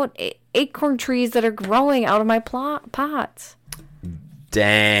pulling out acorn trees that are growing out of my pots.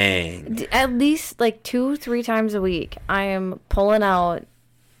 Dang. At least like 2-3 times a week, I am pulling out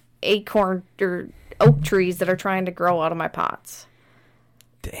acorn or oak trees that are trying to grow out of my pots.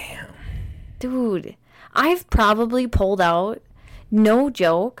 Damn. Dude, I've probably pulled out, no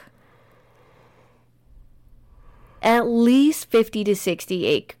joke, at least 50 to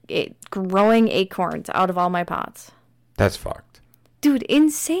 60 growing acorns out of all my pots. That's fucked. Dude,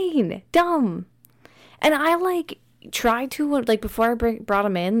 insane. Dumb. And I, like, tried to, like, before I brought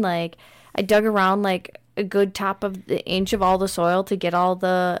them in, like, I dug around, like, a good top of the inch of all the soil to get all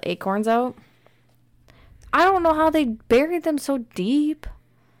the acorns out. I don't know how they buried them so deep.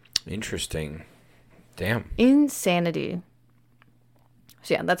 Interesting. Damn. Insanity.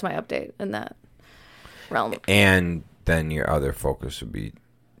 So, yeah, that's my update in that realm. And then your other focus would be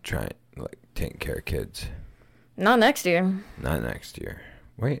trying, like, taking care of kids. Not next year. Not next year.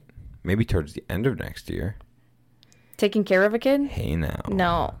 Wait, maybe towards the end of next year. Taking care of a kid? Hey, now.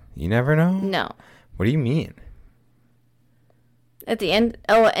 No. You never know? No. What do you mean? At the end?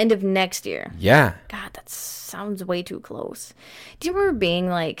 Oh, end of next year. Yeah. God, that sounds way too close. Do you remember being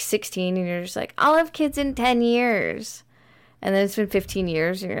like 16 and you're just like, I'll have kids in 10 years. And then it's been 15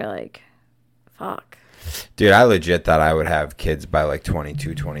 years and you're like, fuck. Dude, I legit thought I would have kids by like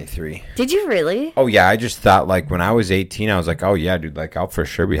 22, 23. Did you really? Oh, yeah. I just thought like when I was 18, I was like, oh, yeah, dude, like I'll for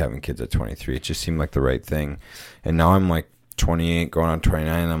sure be having kids at 23. It just seemed like the right thing. And now I'm like 28 going on 29.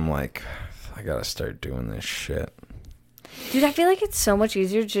 And I'm like, I got to start doing this shit. Dude, I feel like it's so much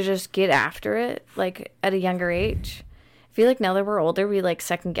easier to just get after it, like, at a younger age. I feel like now that we're older, we, like,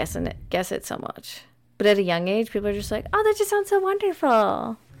 second guess it so much. But at a young age, people are just like, oh, that just sounds so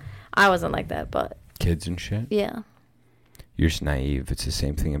wonderful. I wasn't like that, but... Kids and shit? Yeah. You're just naive. It's the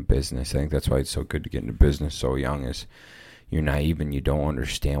same thing in business. I think that's why it's so good to get into business so young is you're naive and you don't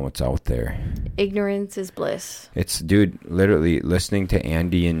understand what's out there. Ignorance is bliss. It's, dude, literally listening to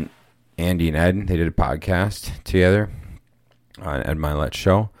Andy and Ed, they did a podcast together. On Ed Milet's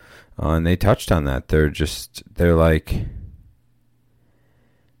show, and they touched on that. They're like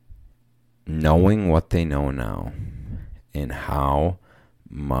knowing what they know now and how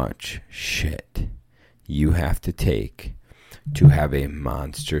much shit you have to take to have a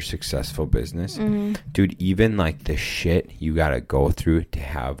monster successful business. Mm-hmm. Dude, even like the shit you got to go through to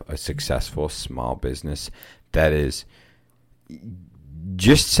have a successful small business that is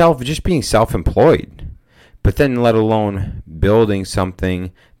just being self-employed. But then let alone building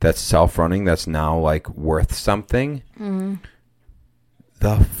something that's self-running that's now, like, worth something. Mm-hmm.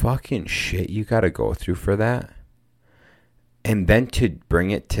 The fucking shit you got to go through for that. And then to bring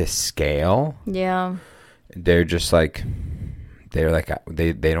it to scale. Yeah. They're just like, they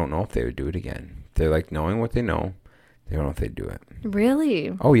don't know if they would do it again. They're like, knowing what they know, they don't know if they'd do it.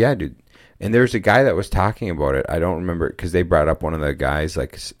 Really? Oh, yeah, dude. And there's a guy that was talking about it. I don't remember because they brought up one of the guys,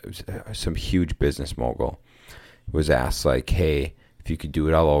 like some huge business mogul. Was asked like, hey, if you could do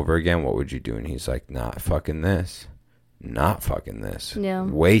it all over again, what would you do? And he's like, not fucking this. Yeah.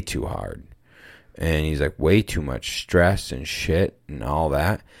 Way too hard. And he's like, way too much stress and shit and all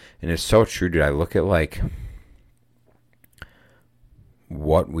that. And it's so true, dude. I look at like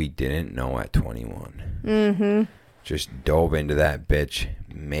what we didn't know at 21. Mm-hmm. Just dove into that bitch,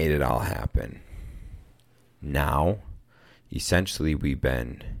 made it all happen. Now, essentially, we've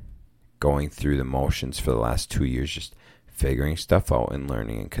been going through the motions for the last 2 years, just figuring stuff out and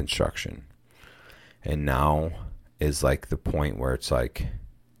learning in construction. And now is like the point where it's like,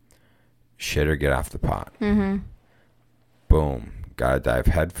 shit or get off the pot. Mm-hmm. Boom. Gotta dive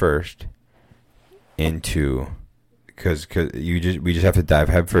head first into, because we just have to dive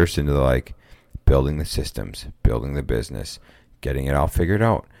head first into the, like, building the systems, building the business, getting it all figured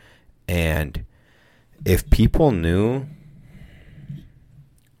out. And if people knew,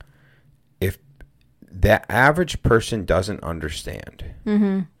 if the average person doesn't understand,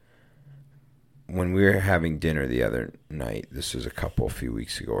 mm-hmm. when we were having dinner the other night, this was a few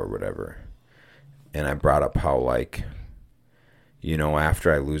weeks ago or whatever, and I brought up how, like, you know,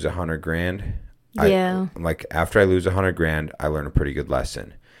 after I lose $100,000, yeah, after I lose $100,000, I learn a pretty good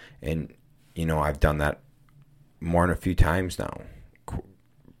lesson. And, you know, I've done that more than a few times now.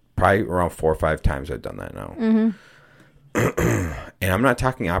 Probably around 4 or 5 times I've done that now. Mm-hmm. And I'm not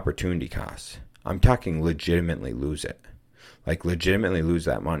talking opportunity costs. I'm talking legitimately lose it. Like, legitimately lose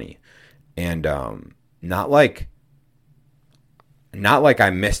that money. And not like I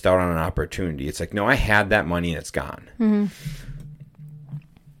missed out on an opportunity. It's like, no, I had that money and it's gone. Mm-hmm.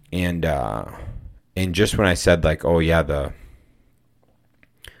 And just when I said, like, oh, yeah,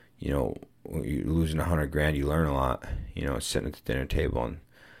 when you're losing $100,000, you learn a lot. You know, sitting at the dinner table, and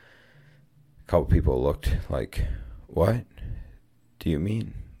a couple people looked like, "What do you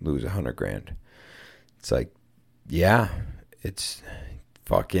mean lose $100,000?" It's like, yeah, it's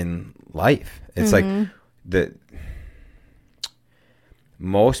fucking life. It's like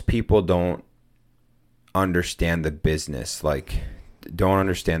most people don't understand the business, like don't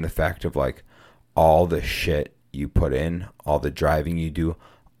understand the fact of like all the shit you put in, all the driving you do,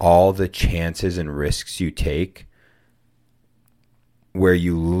 all the chances and risks you take, where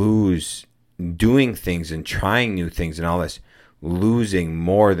you lose doing things and trying new things and all this, losing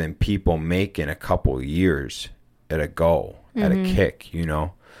more than people make in a couple years at a go, at a kick, you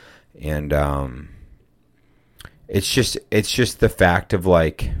know? And it's just the fact of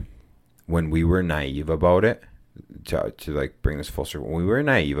like, when we were naive about it, to like bring this full circle, when we were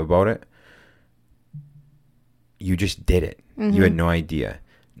naive about it, you just did it. You had no idea.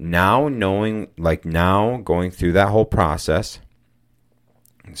 Now knowing, like now going through that whole process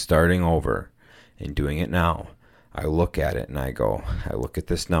and starting over and doing it now, I look at it and I look at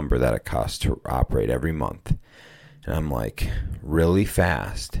this number that it costs to operate every month. And I'm like, really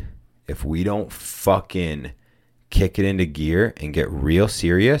fast, if we don't fucking kick it into gear and get real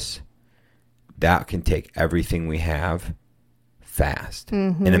serious, that can take everything we have fast.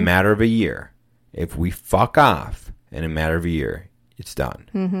 In a matter of a year. If we fuck off in a matter of a year, it's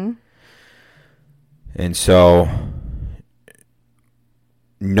done. And so,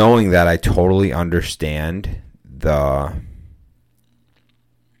 knowing that, I totally understand the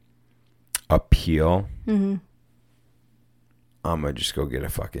appeal. I'm gonna just go get a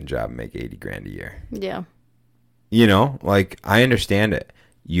fucking job and make $80,000 a year. Yeah. You know, like, I understand it.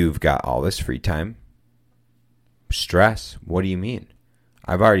 You've got all this free time. Stress. What do you mean?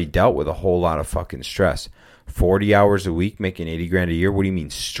 I've already dealt with a whole lot of fucking stress. 40 hours a week making $80,000 a year. What do you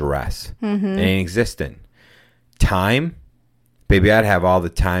mean stress? It ain't existent. Time? Baby, I'd have all the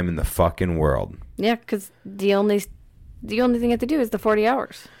time in the fucking world. Yeah, because the only thing you have to do is the 40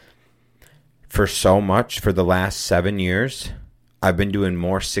 hours. For so much, for the last 7 years, I've been doing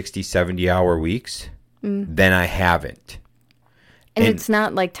more 60, 70-hour weeks than I haven't. And it's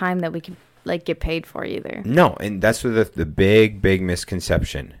not like time that we can like get paid for either. No, and that's the big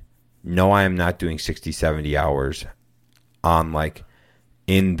misconception. No, I am not doing 60, 70 hours on like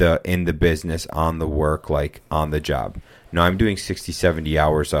in the business, on the work, like on the job. No, I'm doing 60, 70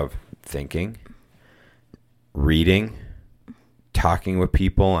 hours of thinking, reading, talking with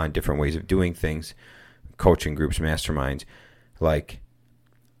people on different ways of doing things, coaching groups, masterminds, like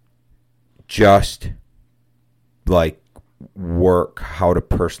just like work, how to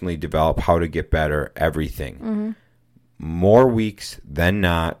personally develop, how to get better, everything. More weeks than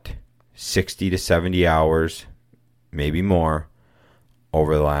not, 60 to 70 hours, maybe more,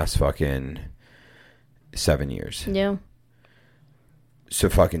 over the last fucking 7 years. Yeah. So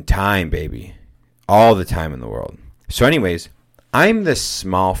fucking time, baby. All the time in the world. So anyways, I'm this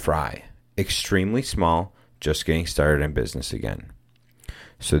small fry, extremely small, just getting started in business again.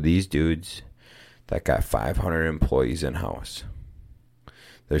 So these dudes that got 500 employees in-house,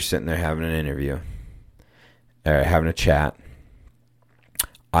 they're sitting there having an interview, having a chat.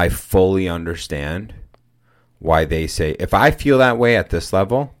 I fully understand why they say, if I feel that way at this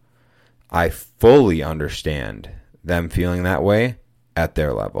level, I fully understand them feeling that way at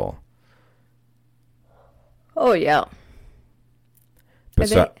their level. Oh, yeah. But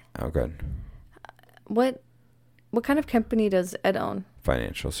good. What kind of company does Ed own?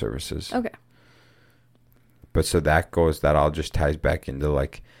 Financial services. Okay. But so that all just ties back into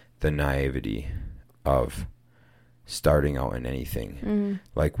like the naivety of starting out in anything.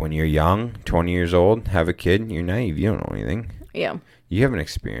 Like when you're young, 20 years old, have a kid, you're naive. You don't know anything. Yeah. You haven't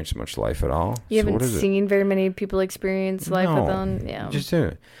experienced much life at all. You haven't seen very many people experience life with them. Yeah. Just do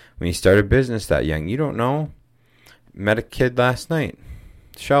it. When you start a business that young, you don't know. Met a kid last night,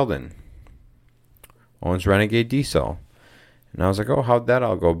 Sheldon, owns Renegade Diesel. And I was like, oh, how'd that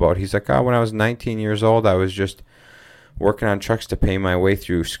all go about? He's like, when I was 19 years old, I was just working on trucks to pay my way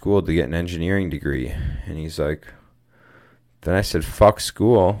through school to get an engineering degree. And he's like, then I said, fuck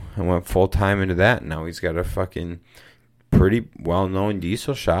school, and went full-time into that. And now he's got a fucking pretty well-known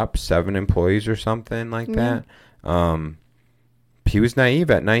diesel shop, 7 employees or something like that. He was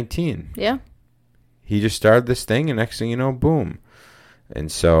naive at 19. Yeah. He just started this thing, and next thing you know, boom.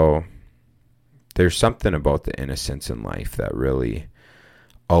 And so there's something about the innocence in life that really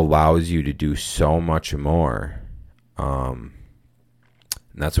allows you to do so much more. And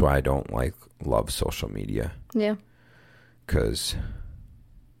that's why I don't love social media. Yeah. Because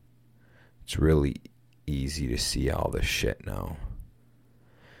it's really easy to see all this shit now.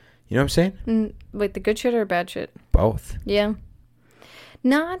 You know what I'm saying? Wait, the good shit or bad shit? Both. Yeah.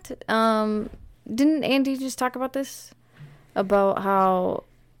 Not, didn't Andy just talk about this? About how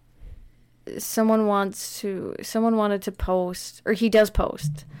someone wanted to post, or he does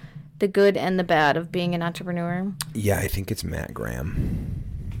post, the good and the bad of being an entrepreneur. Yeah, I think it's Matt Graham.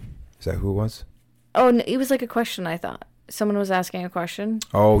 Is that who it was? Oh, no, it was like a question, I thought. Someone was asking a question.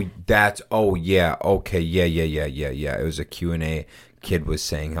 Oh, yeah. Okay, yeah. It was a Q&A. Kid was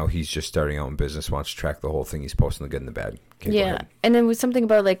saying how he's just starting out in business, wants to track the whole thing. He's posting the good and the bad. Okay, yeah, and then was something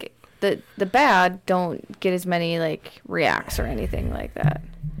about like the bad don't get as many like reacts or anything like that,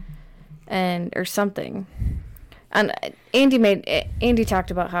 and or something. And Andy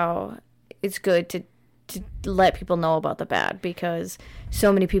talked about how it's good to let people know about the bad, because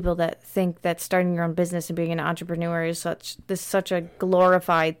so many people that think that starting your own business and being an entrepreneur is such a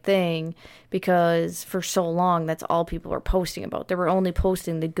glorified thing, because for so long that's all people were posting about. They were only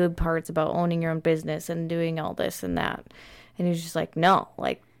posting the good parts about owning your own business and doing all this and that. And he's just like, no,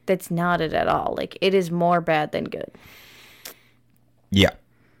 like that's not it at all. Like it is more bad than good. Yeah.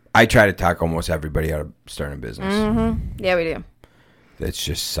 I try to talk almost everybody out of starting a business. Mm-hmm. Yeah, we do. It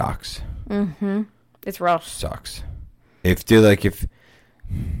just sucks. Mm-hmm. It's rough. Sucks. If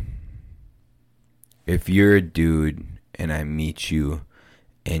you're a dude and I meet you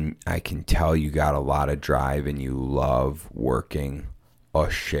and I can tell you got a lot of drive and you love working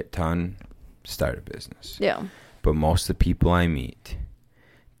a shit ton, start a business. Yeah. But most of the people I meet,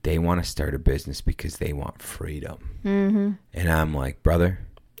 they want to start a business because they want freedom. Mm-hmm. And I'm like, brother,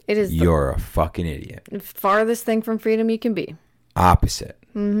 you're a fucking idiot. The farthest thing from freedom you can be. Opposite.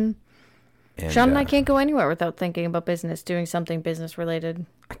 Mm-hmm. And, Shaun and I can't go anywhere without thinking about business, doing something business related.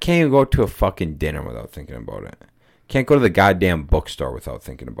 I can't even go to a fucking dinner without thinking about it. Can't go to the goddamn bookstore without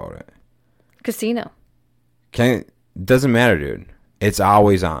thinking about it. Casino. Doesn't matter, dude. It's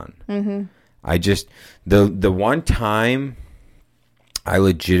always on. Mm-hmm. I just, the one time I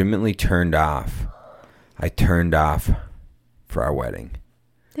legitimately turned off for our wedding.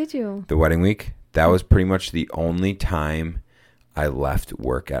 Did you? The wedding week. That was pretty much the only time I left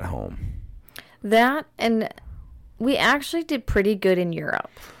work at home. That, and we actually did pretty good in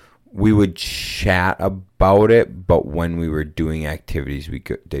Europe. We would chat about it, but when we were doing activities, we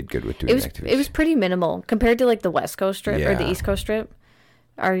did good with doing activities. It was pretty minimal compared to like the West Coast trip or the East Coast trip.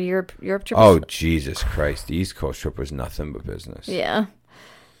 Our Europe trip. Oh, Jesus Christ. The East Coast trip was nothing but business. Yeah.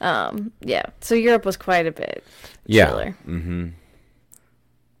 Yeah. So Europe was quite a bit chiller. Mm-hmm.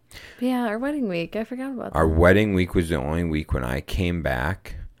 Yeah, our wedding week. I forgot about that. Our wedding week was the only week when I came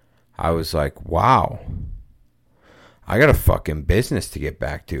back. I was like, wow, I got a fucking business to get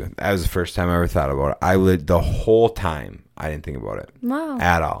back to. That was the first time I ever thought about it. I lived the whole time. I didn't think about it. Wow.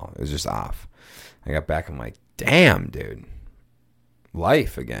 At all. It was just off. I got back. I'm like, damn, dude.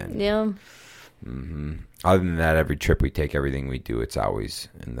 Life again. Yeah. Mm-hmm. Other than that, every trip we take, everything we do, it's always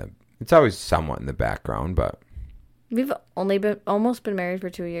somewhat in the background, but. We've only almost been married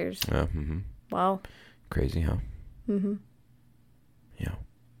for 2 years. Yeah. Mm-hmm. Wow. Crazy, huh? Mm-hmm. Yeah.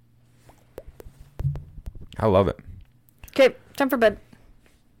 I love it. Okay, time for bed.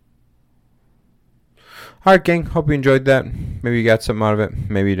 All right, gang. Hope you enjoyed that. Maybe you got something out of it.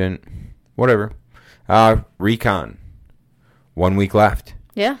 Maybe you didn't. Whatever. Recon. 1 week left.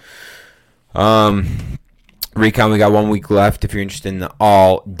 Yeah. Recon, we got 1 week left. If you're interested in the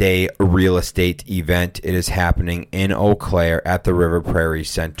all-day real estate event, it is happening in Eau Claire at the River Prairie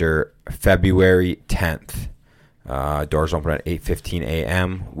Center, February 10th. Doors open at 8:15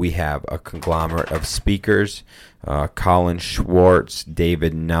 a.m. We have a conglomerate of speakers. Colin Schwartz,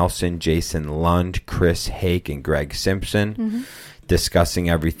 David Nelson, Jason Lund, Chris Hake, and Greg Simpson, discussing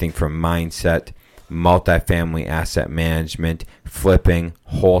everything from mindset, multifamily asset management, flipping,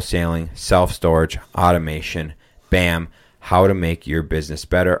 wholesaling, self-storage, automation, BAM, how to make your business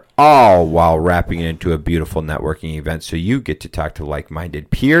better, all while wrapping it into a beautiful networking event so you get to talk to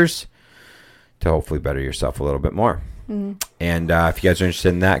like-minded peers to hopefully better yourself a little bit more. Mm-hmm. And if you guys are interested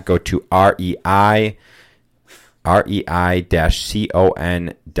in that, go to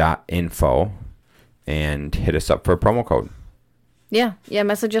rei-con.info and hit us up for a promo code. Yeah,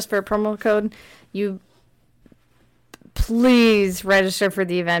 message us for a promo code. You please register for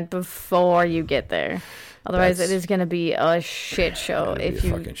the event before you get there. Otherwise, it is going to be a shit show if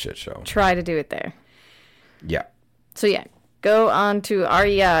you fucking shit show. Try to do it there. Yeah. So, yeah, go on to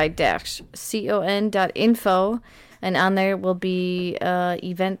rei-con.info, and on there will be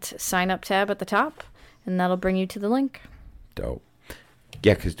event sign-up tab at the top, and that'll bring you to the link. Dope.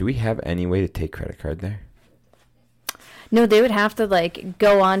 Yeah, because do we have any way to take credit card there? No, they would have to,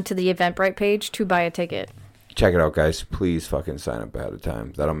 go on to the Eventbrite page to buy a ticket. check it out, guys. Please fucking sign up ahead of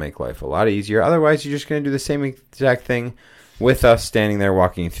time. That'll make life a lot easier. Otherwise, you're just going to do the same exact thing with us standing there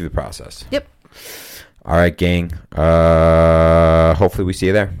walking you through the process. Yep. All right, gang. Hopefully we see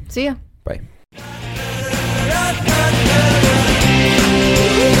you there. See ya. Bye.